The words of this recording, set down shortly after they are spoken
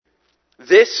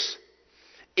This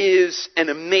is an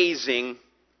amazing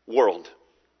world.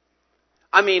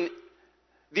 I mean,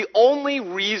 the only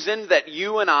reason that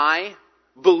you and I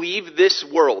believe this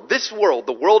world,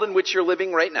 the world in which you're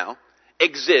living right now,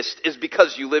 exists is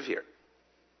because you live here.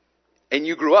 And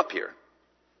you grew up here.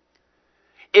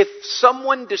 If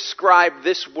someone described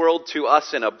this world to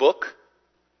us in a book,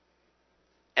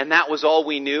 and that was all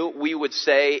we knew, we would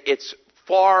say it's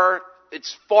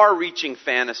far-reaching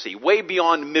fantasy, way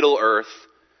beyond Middle Earth.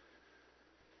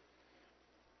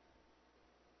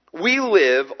 We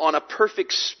live on a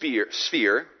perfect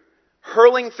sphere,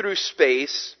 hurling through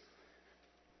space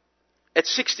at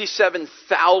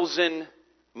 67,000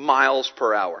 miles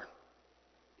per hour.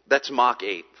 That's Mach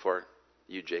 8 for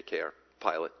you JKR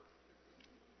pilot.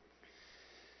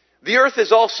 The Earth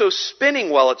is also spinning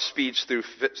while it speeds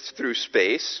through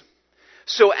space.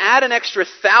 So add an extra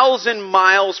 1,000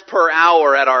 miles per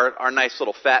hour at our nice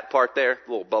little fat part there,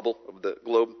 little bubble of the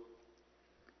globe.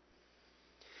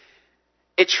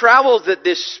 It travels at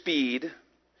this speed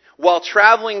while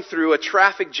traveling through a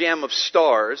traffic jam of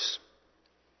stars,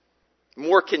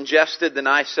 more congested than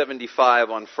I-75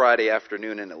 on Friday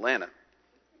afternoon in Atlanta.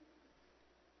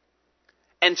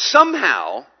 And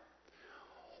somehow,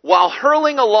 while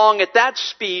hurling along at that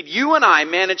speed, you and I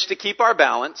manage to keep our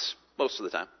balance, most of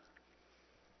the time,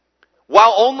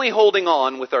 while only holding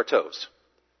on with our toes.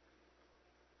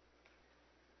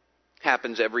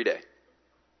 Happens every day.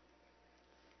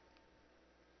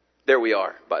 There we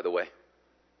are, by the way.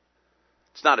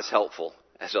 It's not as helpful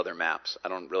as other maps. I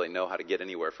don't really know how to get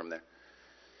anywhere from there.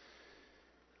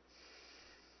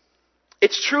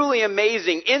 It's truly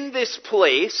amazing. In this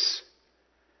place,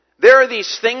 there are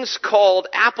these things called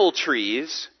apple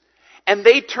trees, and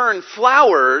they turn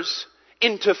flowers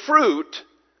into fruit,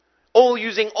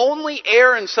 using only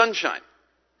air and sunshine.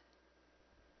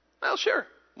 Well, sure.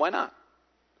 Why not?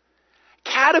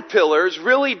 Caterpillars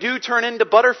really do turn into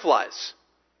butterflies.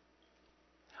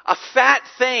 A fat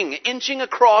thing inching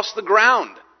across the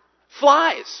ground.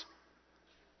 Flies.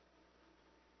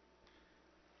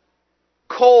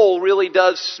 Coal really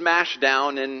does smash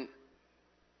down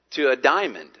into a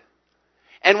diamond.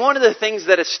 And one of the things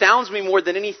that astounds me more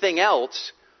than anything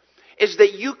else is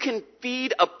that you can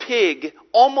feed a pig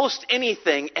almost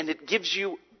anything and it gives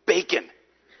you bacon.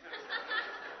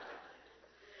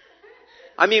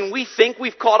 I mean, we think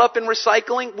we've caught up in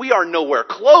recycling. We are nowhere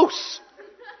close.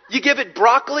 You give it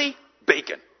broccoli,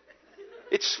 bacon.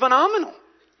 It's phenomenal.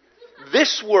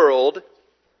 This world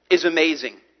is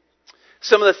amazing.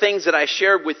 Some of the things that I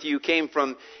shared with you came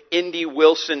from Indy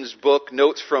Wilson's book,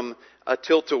 Notes from a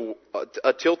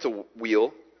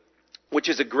Tilt-A-Wheel, which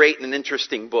is a great and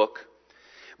interesting book.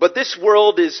 But this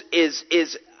world is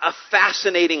a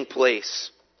fascinating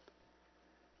place.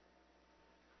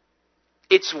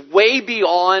 It's way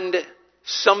beyond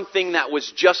something that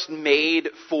was just made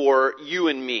for you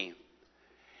and me.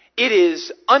 It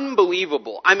is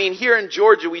unbelievable. I mean, here in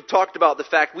Georgia, we talked about the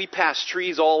fact we pass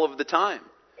trees all of the time.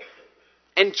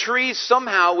 And trees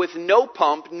somehow with no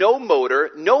pump, no motor,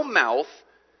 no mouth,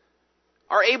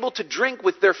 are able to drink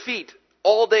with their feet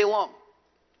all day long.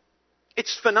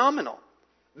 It's phenomenal.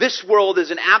 This world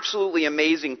is an absolutely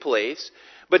amazing place.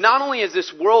 But not only is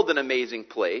this world an amazing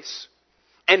place,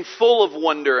 and full of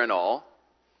wonder and all,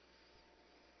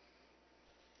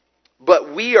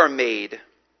 but we are made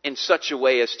in such a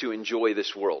way as to enjoy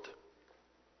this world.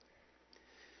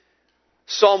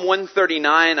 Psalm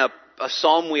 139, a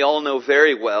psalm we all know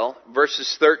very well,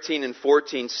 verses 13 and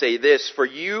 14 say this, For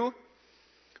you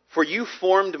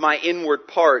formed my inward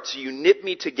parts, you knit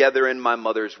me together in my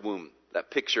mother's womb.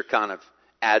 That picture kind of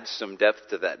adds some depth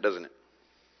to that, doesn't it?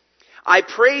 I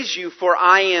praise you, for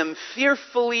I am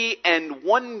fearfully and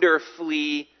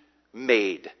wonderfully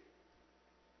made.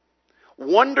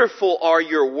 Wonderful are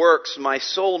your works, my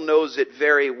soul knows it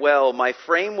very well. My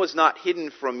frame was not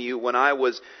hidden from you when I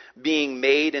was being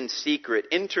made in secret,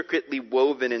 intricately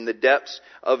woven in the depths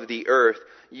of the earth.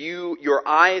 Your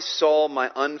eyes saw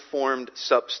my unformed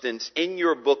substance. In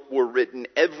your book were written,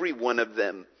 every one of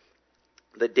them,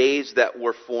 the days that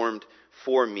were formed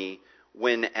for me,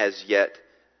 when as yet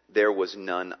there was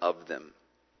none of them.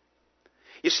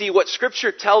 You see, what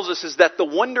Scripture tells us is that the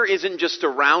wonder isn't just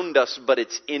around us, but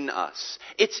it's in us.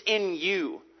 It's in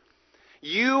you.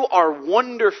 You are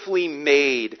wonderfully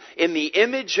made in the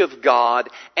image of God,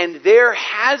 and there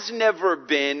has never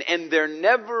been and there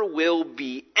never will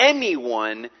be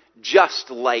anyone just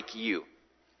like you.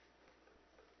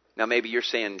 Now maybe you're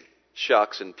saying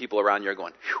shucks, and people around you are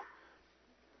going, phew.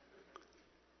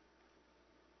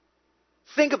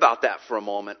 Think about that for a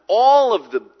moment. All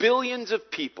of the billions of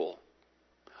people,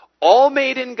 All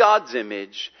made in God's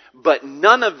image, but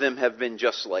none of them have been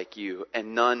just like you,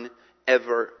 and none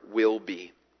ever will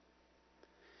be.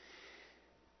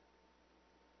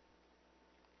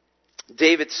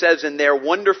 David says in there,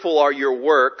 wonderful are your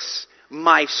works.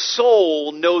 My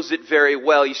soul knows it very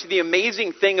well. You see, the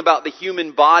amazing thing about the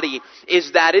human body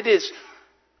is that it is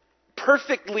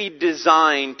perfectly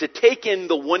designed to take in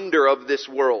the wonder of this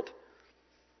world.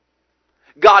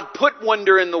 God put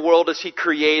wonder in the world as He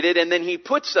created, and then He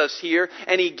puts us here,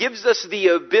 and He gives us the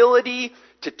ability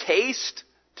to taste,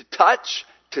 to touch,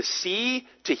 to see,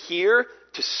 to hear,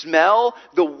 to smell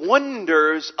the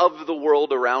wonders of the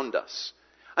world around us.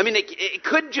 I mean, it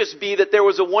could just be that there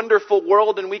was a wonderful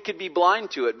world and we could be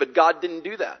blind to it, but God didn't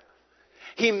do that.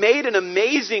 He made an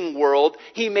amazing world,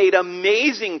 He made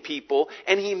amazing people,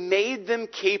 and He made them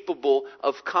capable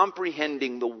of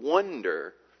comprehending the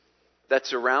wonder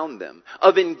that's around them,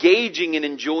 of engaging and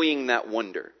enjoying that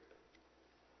wonder.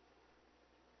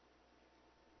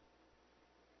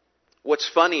 What's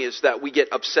funny is that we get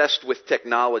obsessed with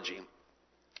technology,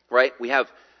 right? We have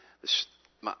this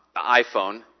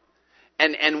iPhone.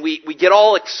 And we get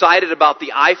all excited about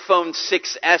the iPhone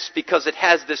 6S because it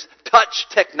has this touch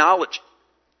technology,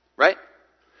 right?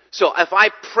 So if I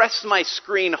press my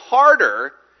screen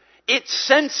harder, it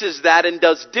senses that and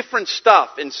does different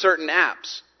stuff in certain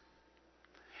apps.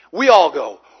 We all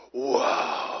go,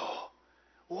 whoa,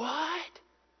 what?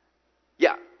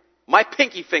 Yeah, my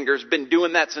pinky finger's been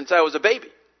doing that since I was a baby.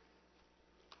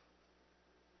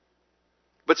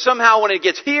 But somehow when it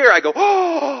gets here, I go,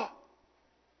 oh!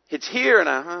 It's here and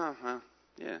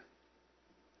yeah.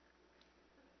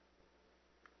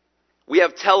 We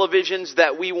have televisions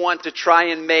that we want to try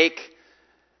and make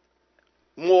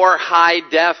more high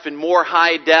def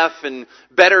and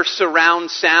better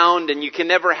surround sound, and you can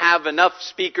never have enough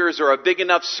speakers or a big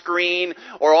enough screen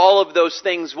or all of those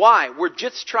things. Why? We're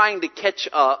just trying to catch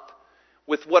up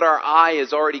with what our eye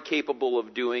is already capable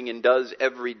of doing and does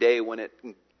every day when it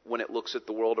looks at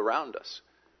the world around us.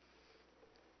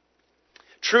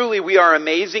 Truly, we are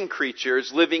amazing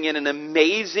creatures living in an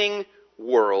amazing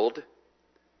world.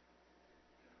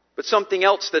 But something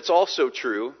else that's also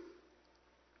true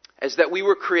is that we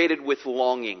were created with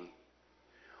longing.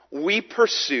 We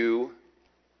pursue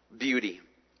beauty.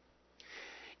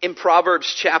 In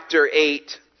Proverbs chapter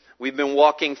 8, we've been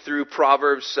walking through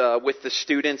Proverbs with the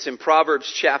students. In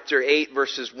Proverbs chapter 8,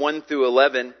 verses 1 through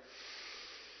 11,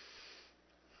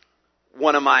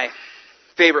 one of my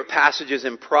favorite passages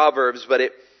in Proverbs, but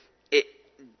it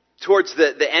towards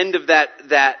the end of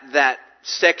that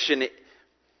section,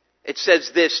 it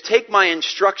says this: take my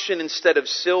instruction instead of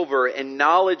silver, and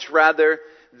knowledge rather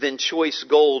than choice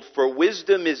gold, for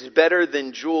wisdom is better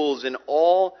than jewels, and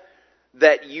all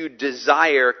that you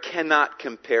desire cannot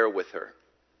compare with her.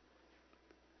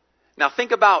 Now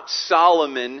think about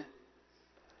Solomon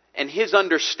and his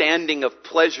understanding of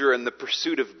pleasure and the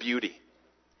pursuit of beauty.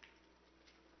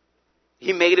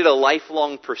 He made it a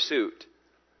lifelong pursuit.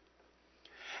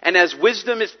 And as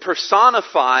wisdom is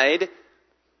personified,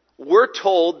 we're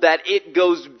told that it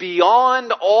goes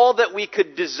beyond all that we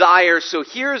could desire. So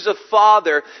here's a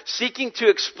father seeking to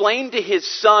explain to his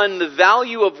son the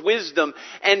value of wisdom,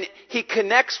 and he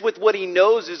connects with what he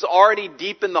knows is already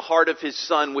deep in the heart of his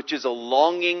son, which is a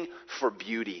longing for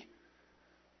beauty.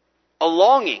 A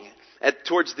longing.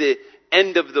 Towards the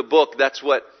end of the book, that's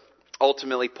what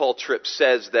ultimately Paul Tripp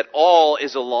says, that all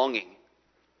is a longing.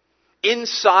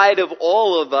 Inside of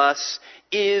all of us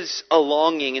is a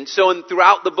longing. And so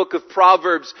throughout the book of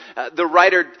Proverbs, the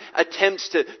writer attempts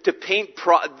to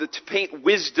paint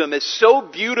wisdom as so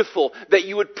beautiful that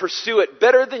you would pursue it.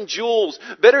 Better than jewels,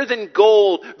 better than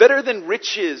gold, better than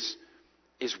riches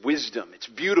is wisdom. It's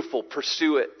beautiful.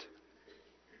 Pursue it.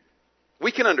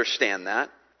 We can understand that.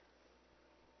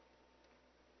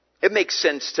 It makes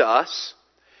sense to us.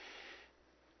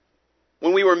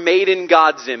 When we were made in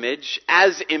God's image,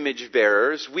 as image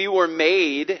bearers, we were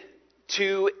made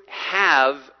to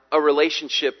have a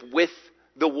relationship with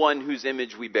the one whose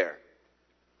image we bear.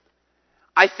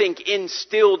 I think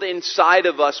instilled inside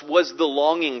of us was the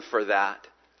longing for that.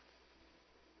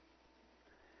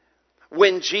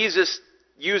 When Jesus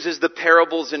uses the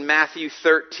parables in Matthew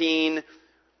 13,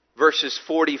 verses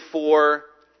 44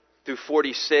 through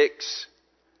 46,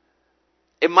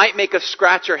 it might make us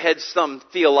scratch our heads some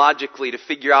theologically to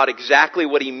figure out exactly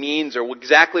what he means or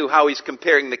exactly how he's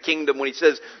comparing the kingdom when he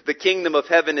says the kingdom of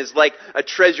heaven is like a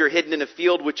treasure hidden in a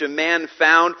field which a man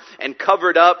found and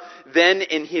covered up. Then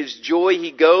in his joy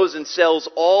he goes and sells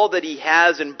all that he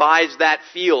has and buys that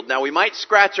field. Now we might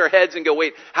scratch our heads and go,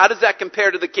 wait, how does that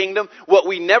compare to the kingdom? What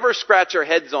we never scratch our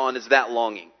heads on is that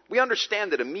longing. We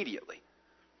understand it immediately.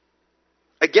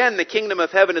 Again, the kingdom of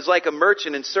heaven is like a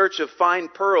merchant in search of fine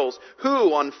pearls,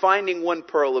 who, on finding one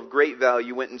pearl of great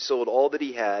value, went and sold all that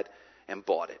he had and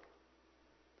bought it.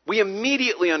 We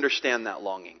immediately understand that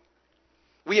longing.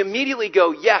 We immediately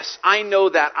go, yes, I know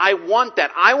that. I want that.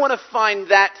 I want to find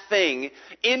that thing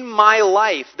in my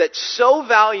life that's so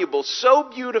valuable, so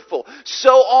beautiful,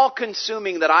 so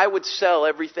all-consuming that I would sell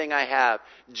everything I have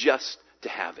just to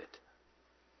have it.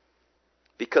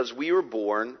 Because we were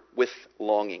born with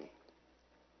longing.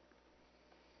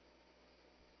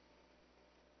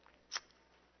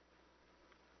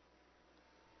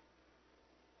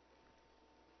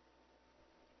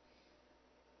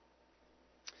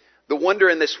 The wonder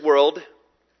in this world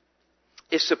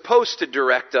is supposed to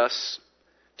direct us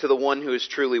to the one who is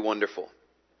truly wonderful.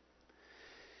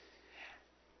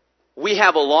 We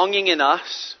have a longing in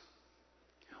us.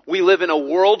 We live in a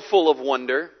world full of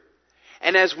wonder.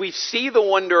 And as we see the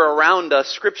wonder around us,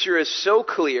 Scripture is so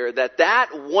clear that that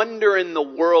wonder in the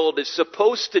world is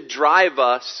supposed to drive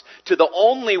us to the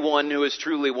only one who is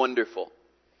truly wonderful.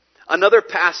 Another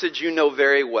passage you know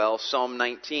very well, Psalm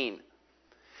 19.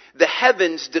 The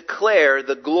heavens declare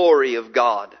the glory of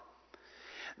God.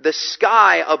 The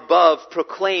sky above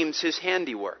proclaims His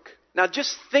handiwork. Now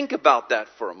just think about that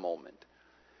for a moment.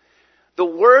 The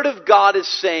Word of God is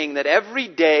saying that every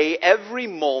day, every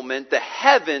moment, the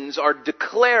heavens are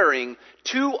declaring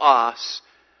to us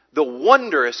the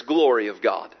wondrous glory of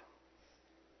God.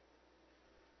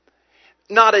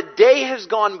 Not a day has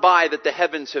gone by that the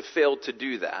heavens have failed to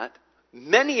do that.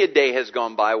 Many a day has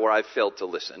gone by where I've failed to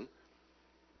listen.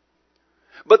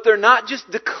 But they're not just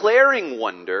declaring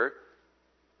wonder,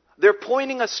 they're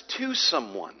pointing us to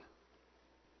someone.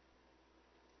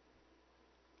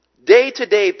 Day to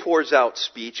day pours out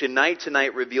speech, and night to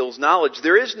night reveals knowledge.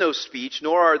 There is no speech,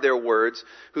 nor are there words,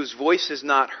 whose voice is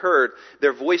not heard.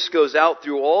 Their voice goes out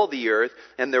through all the earth,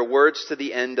 and their words to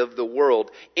the end of the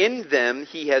world. In them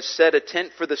He has set a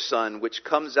tent for the sun, which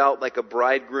comes out like a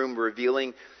bridegroom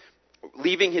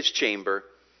leaving his chamber,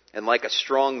 and like a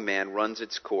strong man runs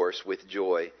its course with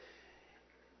joy.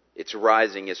 Its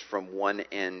rising is from one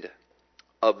end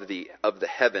of the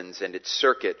heavens, and its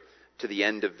circuit to the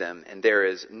end of them, and there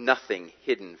is nothing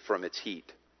hidden from its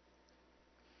heat.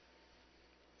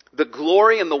 The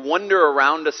glory and the wonder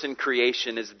around us in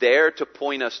creation is there to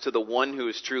point us to the one who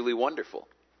is truly wonderful.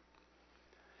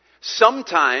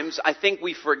 Sometimes I think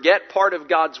we forget part of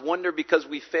God's wonder because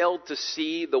we fail to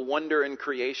see the wonder in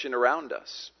creation around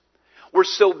us. We're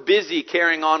so busy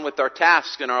carrying on with our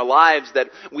tasks in our lives that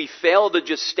we fail to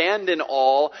just stand in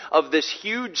awe of this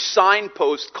huge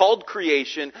signpost called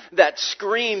creation that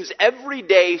screams every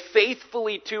day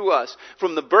faithfully to us.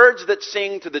 From the birds that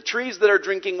sing, to the trees that are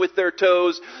drinking with their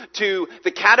toes, to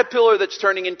the caterpillar that's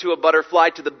turning into a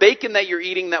butterfly, to the bacon that you're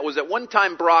eating that was at one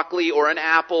time broccoli or an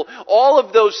apple. All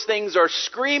of those things are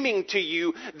screaming to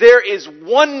you, there is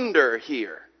wonder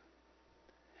here.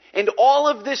 And all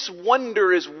of this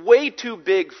wonder is way too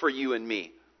big for you and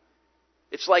me.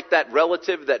 It's like that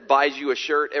relative that buys you a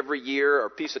shirt every year or a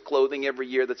piece of clothing every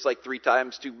year that's like 3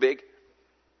 times too big.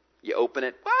 You open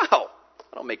it, wow,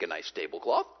 that'll make a nice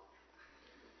tablecloth.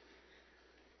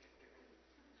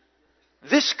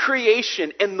 This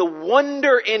creation and the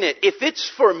wonder in it, if it's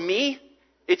for me,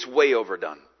 it's way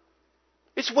overdone.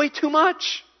 It's way too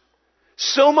much.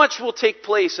 So much will take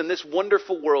place in this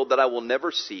wonderful world that I will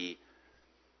never see,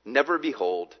 never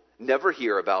behold, never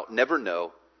hear about, never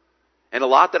know. And a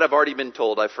lot that I've already been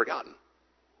told I've forgotten.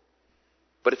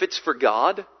 But if it's for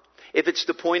God, if it's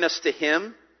to point us to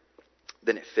Him,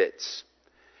 then it fits.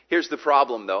 Here's the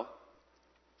problem though.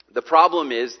 The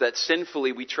problem is that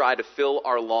sinfully we try to fill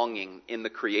our longing in the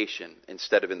creation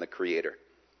instead of in the Creator.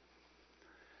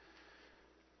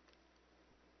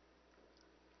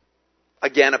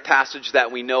 Again, a passage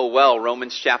that we know well,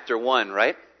 Romans chapter 1,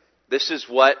 right? This is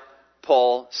what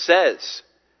Paul says.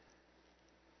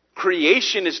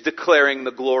 Creation is declaring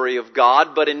the glory of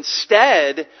God, but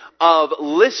instead of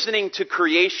listening to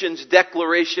creation's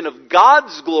declaration of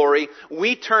God's glory,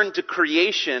 we turn to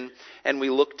creation and we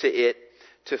look to it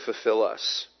to fulfill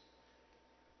us.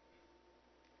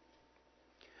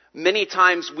 Many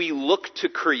times we look to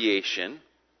creation.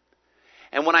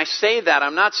 And when I say that,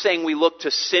 I'm not saying we look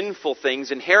to sinful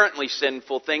things, inherently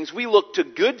sinful things. We look to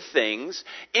good things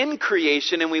in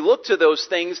creation, and we look to those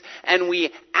things and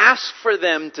we ask for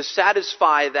them to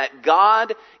satisfy that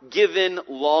God-given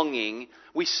longing.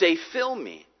 We say, fill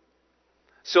me.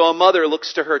 So a mother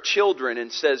looks to her children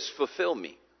and says, fulfill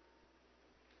me.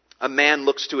 A man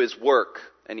looks to his work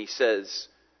and he says,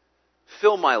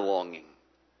 fill my longing.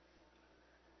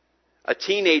 A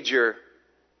teenager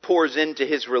pours into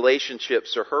his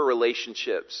relationships or her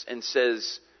relationships and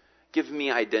says, Give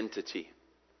me identity.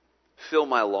 Fill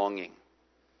my longing.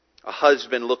 A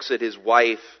husband looks at his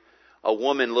wife. A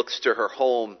woman looks to her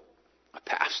home. A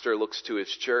pastor looks to his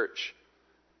church.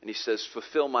 And he says,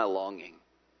 fulfill my longing.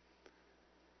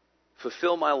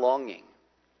 Fulfill my longing.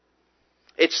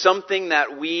 It's something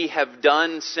that we have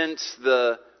done since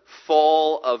the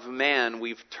fall of man.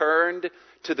 We've turned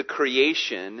to the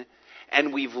creation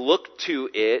and we've looked to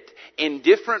it in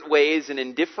different ways and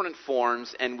in different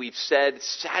forms, and we've said,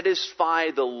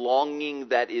 satisfy the longing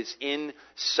that is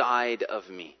inside of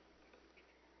me.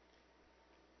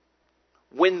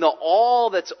 When the all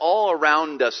that's all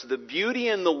around us, the beauty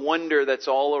and the wonder that's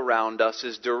all around us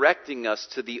is directing us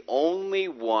to the only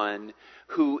one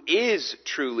who is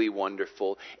truly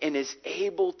wonderful and is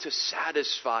able to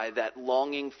satisfy that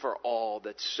longing for all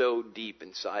that's so deep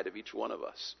inside of each one of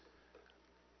us.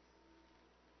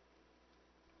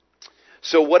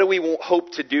 So what do we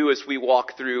hope to do as we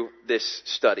walk through this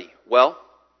study? Well,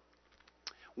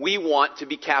 we want to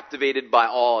be captivated by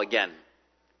all again.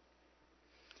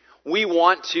 We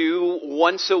want to,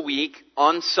 once a week,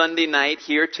 on Sunday night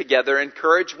here together,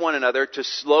 encourage one another to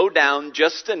slow down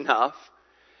just enough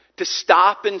to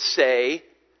stop and say,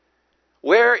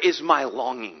 where is my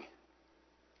longing?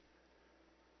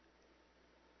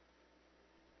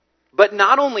 But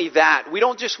not only that, we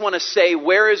don't just want to say,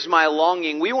 where is my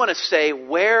longing? We want to say,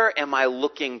 where am I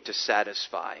looking to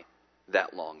satisfy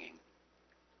that longing?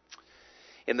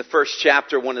 In the first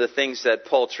chapter, one of the things that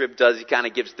Paul Tripp does, he kind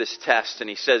of gives this test and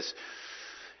he says,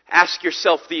 ask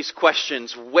yourself these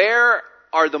questions. Where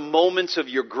are the moments of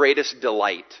your greatest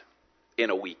delight in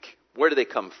a week? Where do they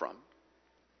come from?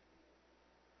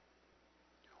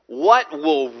 What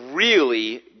will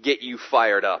really get you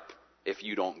fired up if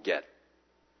you don't get?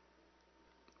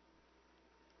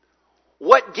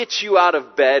 What gets you out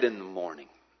of bed in the morning?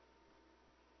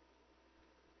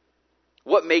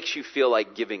 What makes you feel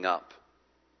like giving up?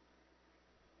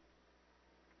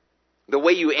 The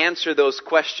way you answer those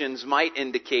questions might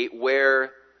indicate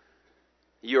where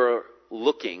you're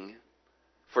looking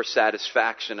for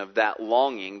satisfaction of that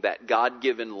longing, that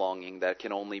God-given longing that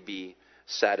can only be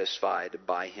satisfied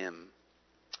by Him.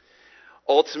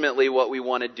 Ultimately, what we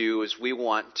want to do is we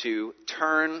want to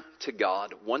turn to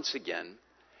God once again,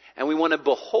 and we want to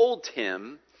behold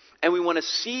Him, and we want to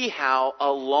see how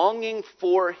a longing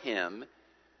for Him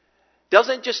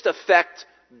doesn't just affect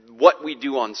what we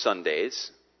do on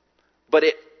Sundays, but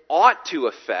it ought to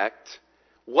affect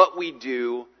what we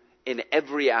do in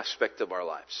every aspect of our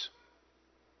lives.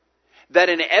 That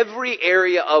in every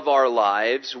area of our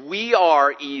lives, we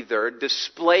are either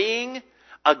displaying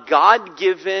a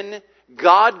God-given,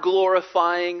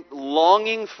 God-glorifying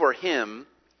longing for Him,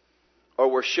 or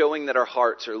we're showing that our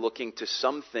hearts are looking to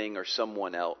something or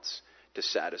someone else to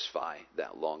satisfy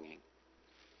that longing.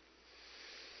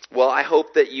 Well, I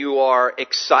hope that you are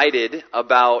excited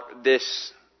about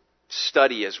this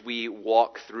study as we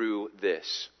walk through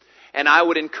this. And I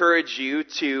would encourage you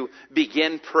to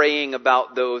begin praying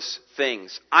about those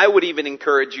things. I would even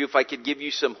encourage you, if I could give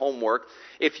you some homework,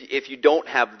 if you don't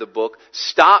have the book,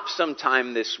 stop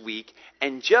sometime this week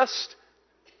and just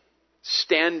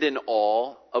stand in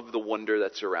awe of the wonder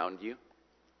that's around you.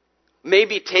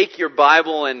 Maybe take your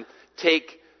Bible and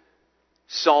take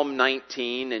Psalm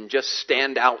 19 and just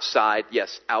stand outside.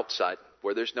 Yes, outside,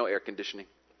 where there's no air conditioning,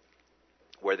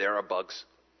 where there are bugs.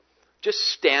 Just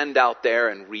stand out there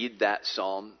and read that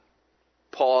psalm.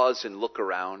 Pause and look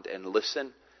around and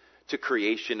listen to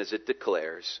creation as it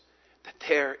declares that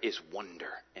there is wonder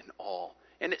and awe.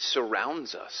 And it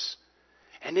surrounds us.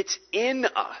 And it's in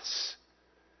us.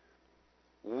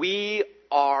 We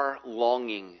are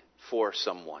longing for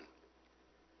someone.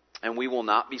 And we will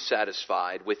not be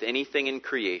satisfied with anything in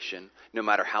creation, no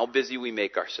matter how busy we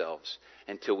make ourselves,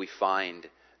 until we find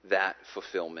that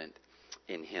fulfillment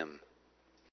in Him.